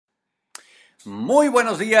Muy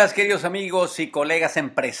buenos días, queridos amigos y colegas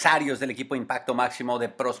empresarios del equipo Impacto Máximo de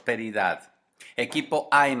Prosperidad, equipo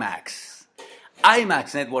IMAX.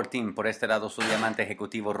 IMAX Network Team, por este lado su diamante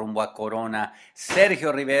ejecutivo rumbo a Corona,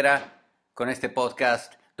 Sergio Rivera, con este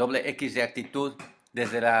podcast doble X de actitud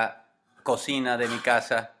desde la cocina de mi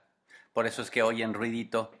casa. Por eso es que oyen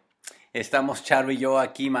ruidito. Estamos Charo y yo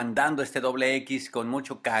aquí mandando este doble X con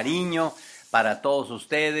mucho cariño para todos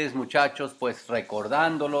ustedes, muchachos, pues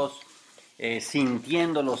recordándolos,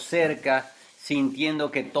 sintiéndolos cerca, sintiendo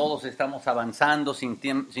que todos estamos avanzando,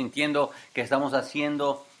 sintiendo que estamos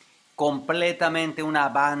haciendo completamente una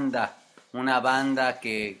banda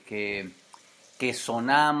que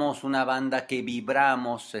sonamos, una banda que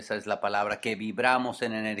vibramos, esa es la palabra, que vibramos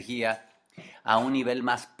en energía a un nivel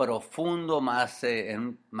más profundo, más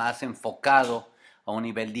enfocado, a un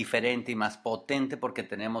nivel diferente y más potente porque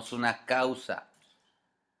tenemos una causa.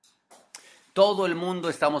 Todo el mundo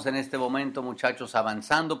estamos en este momento, muchachos,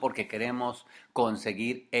 avanzando porque queremos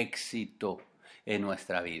conseguir éxito en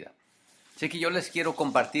nuestra vida. Así que yo les quiero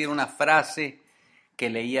compartir una frase que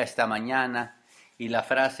leía esta mañana y la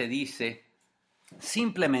frase dice,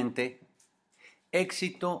 simplemente,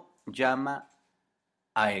 éxito llama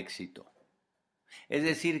a éxito. Es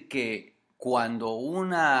decir, que cuando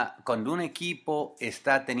un equipo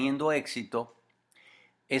está teniendo éxito,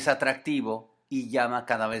 es atractivo y llama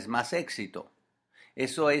cada vez más éxito.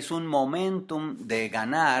 Eso es un momentum de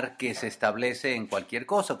ganar que se establece en cualquier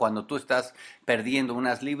cosa. Cuando tú estás perdiendo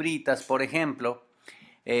unas libritas, por ejemplo,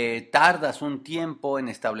 tardas un tiempo en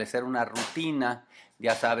establecer una rutina,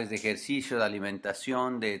 ya sabes, de ejercicio, de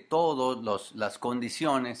alimentación, de todas las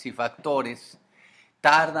condiciones y factores.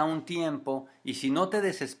 Tarda un tiempo y si no te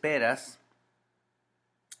desesperas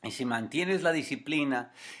y si mantienes la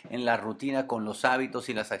disciplina en la rutina con los hábitos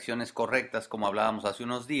y las acciones correctas, como hablábamos hace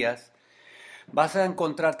unos días, vas a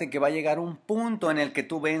encontrarte que va a llegar un punto en el que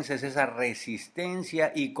tú vences esa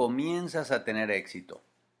resistencia y comienzas a tener éxito.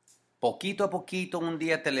 Poquito a poquito, un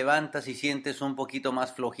día te levantas y sientes un poquito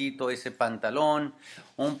más flojito ese pantalón,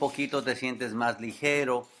 un poquito te sientes más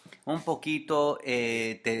ligero, un poquito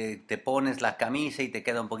te pones la camisa y te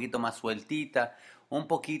queda un poquito más sueltita, un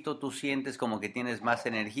poquito tú sientes como que tienes más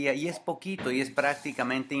energía y es poquito y es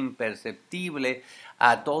prácticamente imperceptible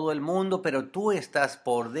a todo el mundo, pero tú estás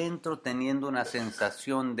por dentro teniendo una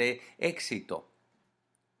sensación de éxito.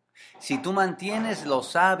 Si tú mantienes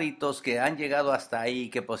los hábitos que han llegado hasta ahí,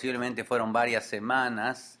 que posiblemente fueron varias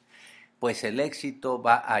semanas, pues el éxito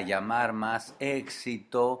va a llamar más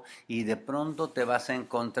éxito y de pronto te vas a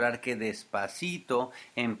encontrar que despacito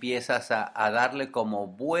empiezas a darle como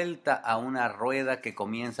vuelta a una rueda que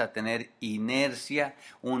comienza a tener inercia,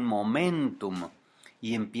 un momentum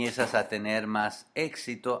y empiezas a tener más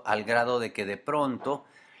éxito al grado de que de pronto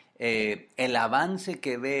el avance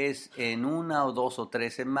que ves en 1 o 2 o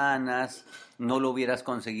 3 semanas no lo hubieras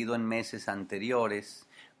conseguido en meses anteriores,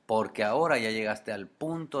 porque ahora ya llegaste al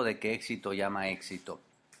punto de que éxito llama éxito.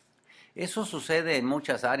 Eso sucede en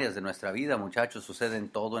muchas áreas de nuestra vida, muchachos, sucede en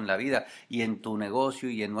todo en la vida, y en tu negocio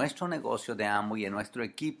y en nuestro negocio de Amo y en nuestro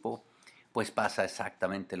equipo, pues pasa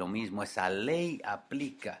exactamente lo mismo, esa ley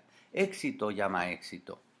aplica, éxito llama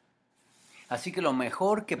éxito. Así que lo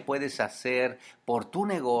mejor que puedes hacer por tu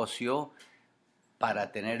negocio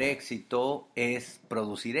para tener éxito es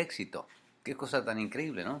producir éxito. Qué cosa tan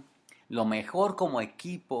increíble, ¿no? Lo mejor como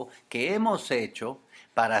equipo que hemos hecho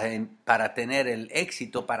para tener el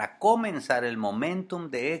éxito, para comenzar el momentum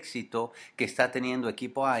de éxito que está teniendo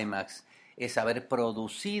equipo IMAX, es haber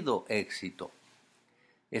producido éxito.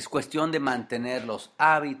 Es cuestión de mantener los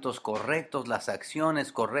hábitos correctos, las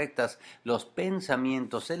acciones correctas, los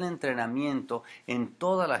pensamientos, el entrenamiento en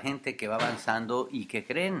toda la gente que va avanzando y que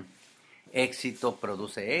creen. Éxito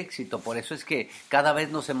produce éxito, por eso es que cada vez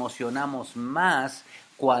nos emocionamos más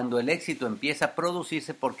cuando el éxito empieza a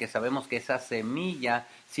producirse porque sabemos que esa semilla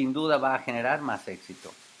sin duda va a generar más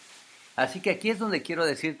éxito. Así que aquí es donde quiero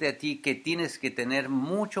decirte a ti que tienes que tener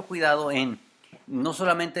mucho cuidado en no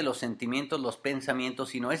solamente los sentimientos, los pensamientos,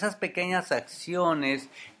 sino esas pequeñas acciones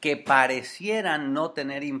que parecieran no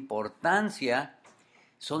tener importancia,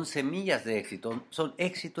 son semillas de éxito, son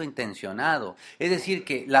éxito intencionado. Es decir,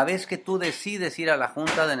 que la vez que tú decides ir a la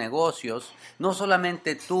junta de negocios, no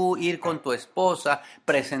solamente tú ir con tu esposa,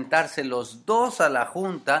 presentarse los dos a la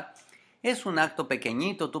junta, es un acto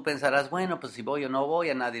pequeñito. Tú pensarás, bueno, pues si voy o no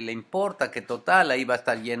voy, a nadie le importa, que total, ahí va a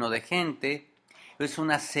estar lleno de gente. Es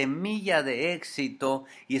una semilla de éxito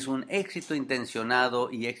y es un éxito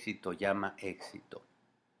intencionado y éxito llama éxito.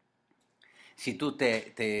 Si tú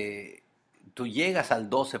llegas al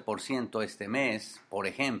 12% este mes, por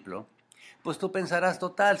ejemplo, Pues tú pensarás,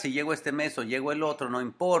 total, si llego este mes o llego el otro, no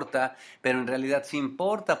importa, pero en realidad sí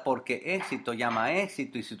importa porque éxito llama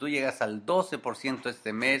éxito y si tú llegas al 12%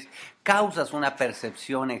 este mes, causas una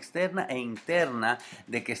percepción externa e interna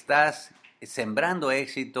de que estás sembrando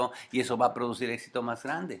éxito y eso va a producir éxito más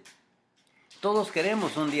grande. Todos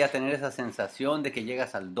queremos un día tener esa sensación de que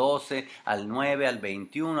llegas al 12, al 9, al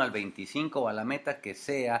 21, al 25 o a la meta que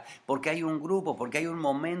sea, porque hay un grupo, porque hay un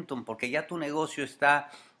momentum, porque ya tu negocio está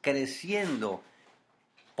creciendo,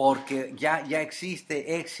 porque ya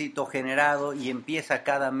existe éxito generado y empieza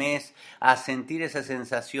cada mes a sentir esa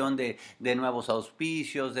sensación de nuevos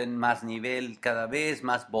auspicios, de más nivel cada vez,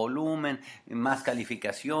 más volumen, más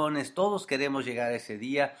calificaciones. Todos queremos llegar a ese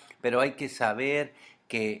día, pero hay que saber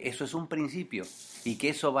que eso es un principio y que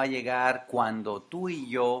eso va a llegar cuando tú y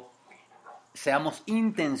yo seamos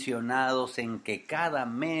intencionados en que cada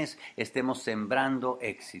mes estemos sembrando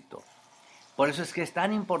éxito. Por eso es que es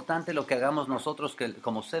tan importante lo que hagamos nosotros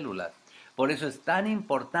como células. Por eso es tan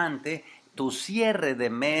importante tu cierre de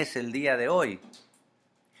mes el día de hoy.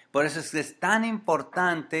 Por eso es que es tan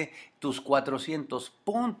importante tus 400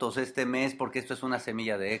 puntos este mes, porque esto es una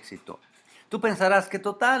semilla de éxito. Tú pensarás que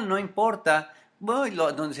total, no importa,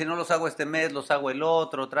 bueno, si no los hago este mes, los hago el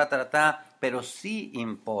otro, pero sí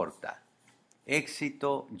importa.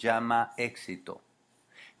 Éxito llama éxito.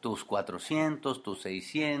 Tus 400, tus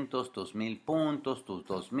 600, tus 1000 puntos, tus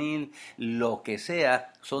 2000, lo que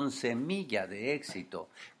sea, son semilla de éxito.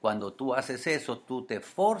 Cuando tú haces eso, tú te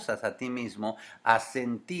forzas a ti mismo a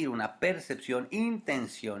sentir una percepción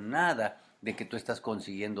intencionada de que tú estás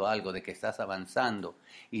consiguiendo algo, de que estás avanzando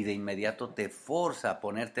y de inmediato te forza a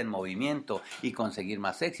ponerte en movimiento y conseguir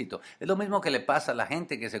más éxito. Es lo mismo que le pasa a la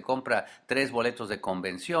gente que se compra 3 boletos de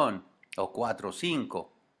convención o 4 o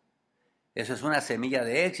 5. Eso es una semilla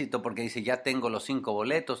de éxito porque dice, ya tengo los 5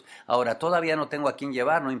 boletos, ahora todavía no tengo a quién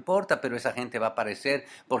llevar, no importa, pero esa gente va a aparecer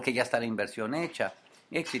porque ya está la inversión hecha.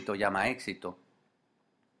 Éxito llama éxito.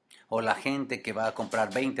 O la gente que va a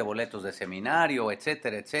comprar 20 boletos de seminario,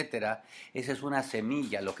 etcétera, etcétera. Esa es una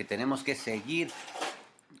semilla, lo que tenemos que seguir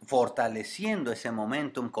fortaleciendo ese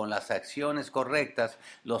momentum con las acciones correctas,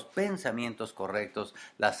 los pensamientos correctos,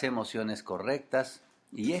 las emociones correctas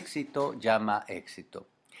y éxito llama éxito.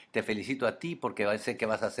 Te felicito a ti porque sé que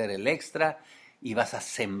vas a hacer el extra y vas a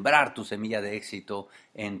sembrar tu semilla de éxito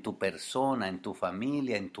en tu persona, en tu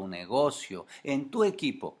familia, en tu negocio, en tu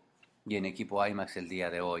equipo y en Equipo IMAX el día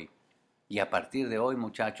de hoy. Y a partir de hoy,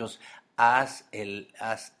 muchachos, haz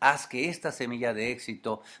que esta semilla de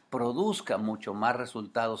éxito produzca mucho más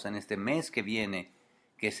resultados en este mes que viene,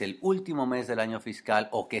 que es el último mes del año fiscal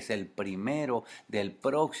o que es el primero del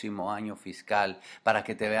próximo año fiscal, para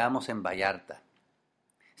que te veamos en Vallarta.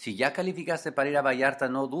 Si ya calificaste para ir a Vallarta,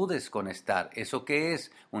 no dudes con estar. ¿Eso qué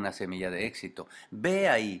es? Una semilla de éxito. Ve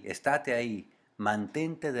ahí, estate ahí,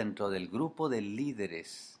 mantente dentro del grupo de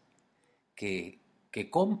líderes que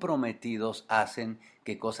comprometidos hacen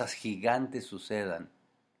que cosas gigantes sucedan.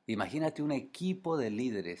 Imagínate un equipo de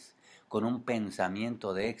líderes con un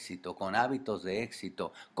pensamiento de éxito, con hábitos de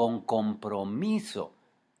éxito, con compromiso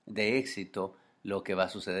de éxito. Lo que va a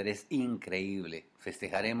suceder es increíble.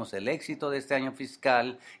 Festejaremos el éxito de este año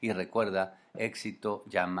fiscal y recuerda, éxito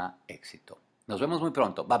llama éxito. Nos vemos muy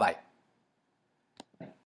pronto. Bye bye.